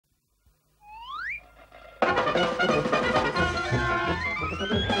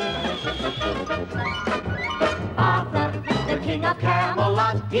of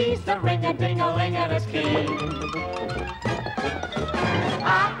Camelot. He's the ring-a-ding-a-ling-a-dest king.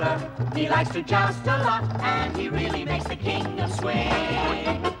 Arthur, he likes to joust a lot, and he really makes the kingdom swing.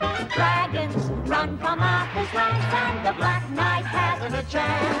 Dragons run from Arthur's lance, and the Black Knight hasn't a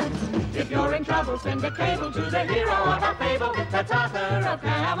chance. If you're in trouble, send a cable to the hero of our fable. That's Arthur of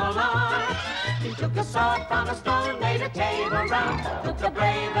Camelot. He took a sword from a stone, made a table round, took the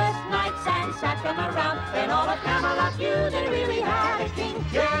bravest knights and sat them around. Then all of Camelot knew they really had a king.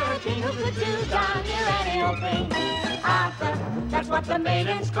 Yeah, a king who could do darn near any old thing. Arthur, that's what the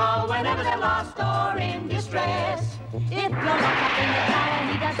maidens call whenever they're lost or in distress. If you're locked up in the tower,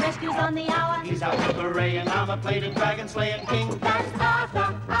 he does rescues on the hour. He's out of array and armor-plated, dragon-slaying king. That's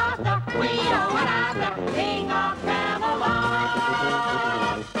Arthur, Arthur, we know an Arthur, king of Camelot.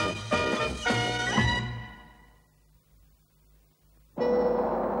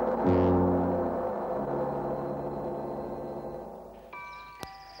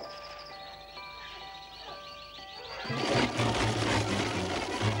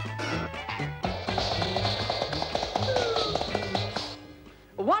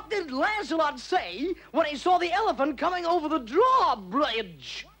 What did Lancelot say when he saw the elephant coming over the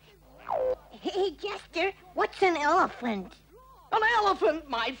drawbridge? Hey, Jester, what's an elephant? An elephant,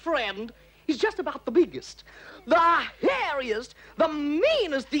 my friend, is just about the biggest, the hairiest, the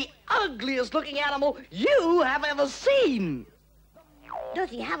meanest, the ugliest looking animal you have ever seen. Does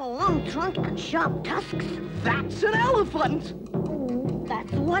he have a long trunk and sharp tusks? That's an elephant. Oh,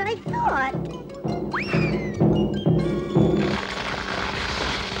 that's what I thought.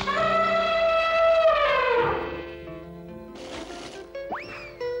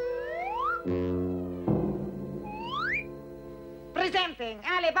 Presenting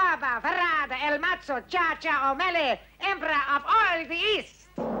Alibaba, Farada, El Mazzo, Cha-Cha O'Malley, Emperor of all the East.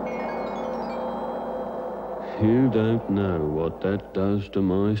 You don't know what that does to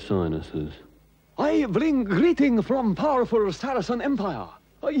my sinuses. I bring greeting from powerful Saracen Empire.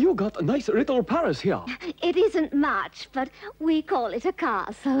 You got a nice little Paris here. It isn't much, but we call it a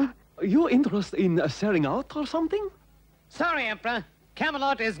castle. You interested in selling out or something? Sorry, Emperor.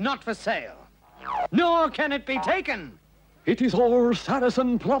 Camelot is not for sale. Nor can it be taken. It is our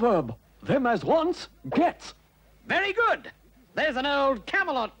Saracen proverb. Them as wants, gets. Very good. There's an old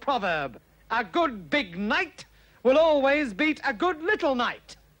Camelot proverb. A good big knight will always beat a good little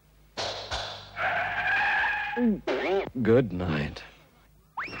knight. Good night.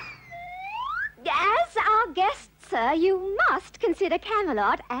 As our guest, sir, you must consider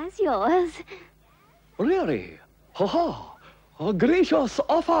Camelot as yours. Really? Ha-ha. A gracious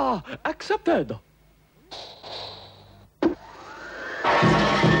offer accepted.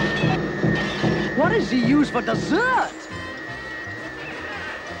 What does he use for dessert?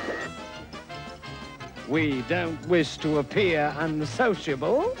 We don't wish to appear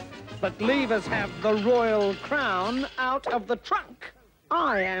unsociable, but leave us have the royal crown out of the trunk.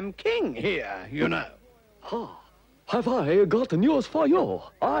 I am king here, you know. Ha. Have I got news for you?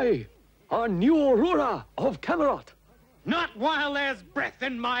 I, a new ruler of Camelot. Not while there's breath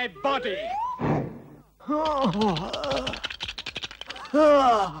in my body.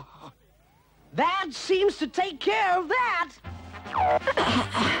 That seems to take care of that.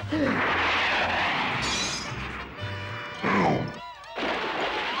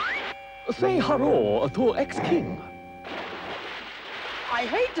 Say hello to ex-king. I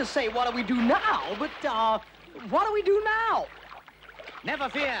hate to say what do we do now, but, what do we do now? Never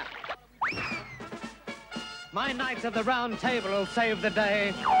fear. My knights of the Round Table will save the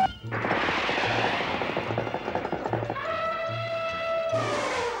day.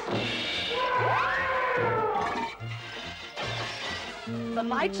 The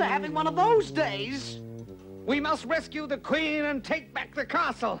knights are having one of those days. We must rescue the Queen and take back the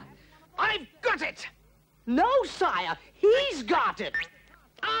castle. I've got it! No, sire, he's got it.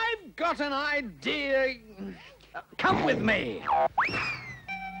 I've got an idea. Come with me.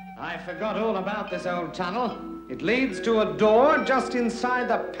 I forgot all about this old tunnel. It leads to a door just inside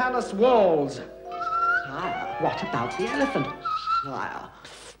the palace walls. Sire, what about the elephant? Sire.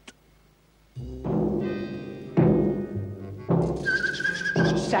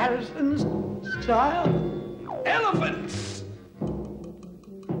 Saracens, sire? Elephants!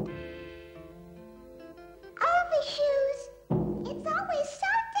 Overshoes. It's always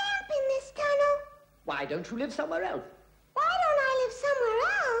so damp in this tunnel. Why don't you live somewhere else? Why don't I live somewhere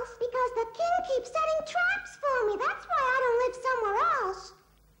else? Because the king keeps setting traps for me. That's why I don't live somewhere else.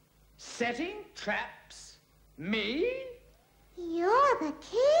 Setting traps? Me? You're the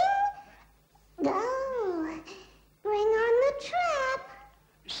king? Oh, bring on the trap.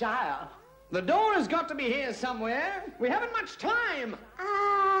 Sire, The door has got to be here somewhere. We haven't much time.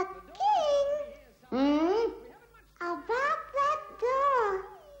 King, Hmm? about that door.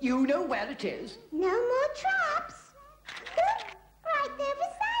 You know where it is? No more traps. Right there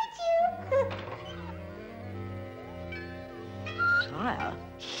beside you. Sire.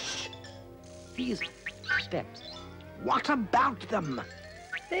 Shh. These steps. What about them?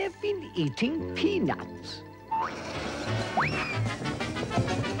 They've been eating peanuts.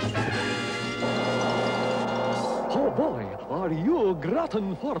 Oh boy, are you a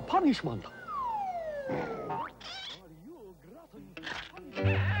glutton for punishment?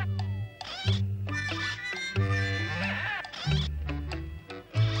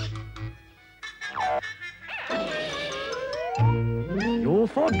 You're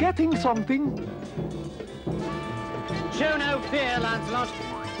forgetting something. Show no fear, Lancelot.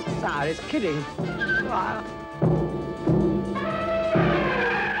 Sire is kidding. Ah.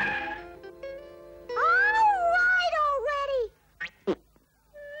 All right already.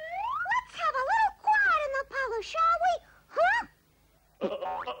 Let's have a little quiet in the parlor, shall we? Huh?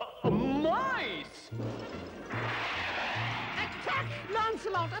 Mice! Attack,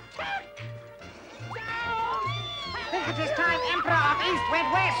 Lancelot, attack! Think it is time Emperor of East went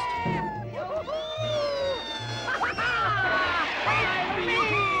west.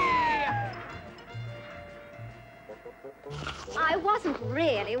 I wasn't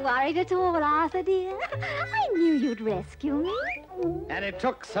really worried at all, Arthur, dear. I knew you'd rescue me. And it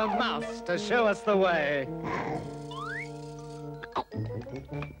took some mouse to show us the way. Wait till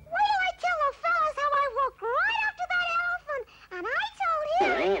I tell the fellas how I walked right up to that elephant, and I told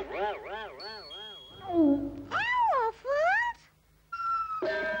him...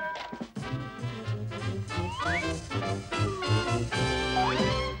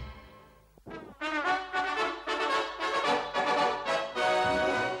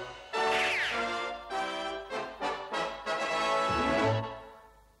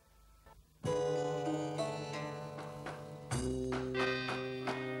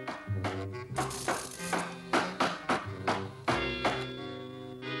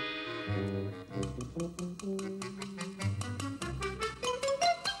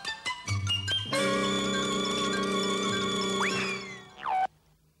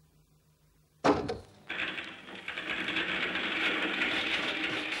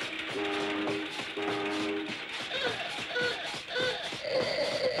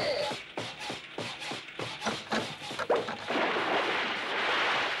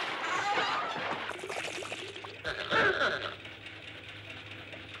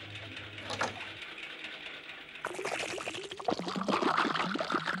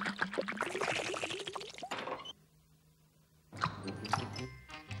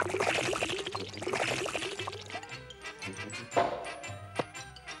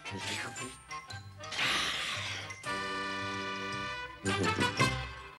 Elephant?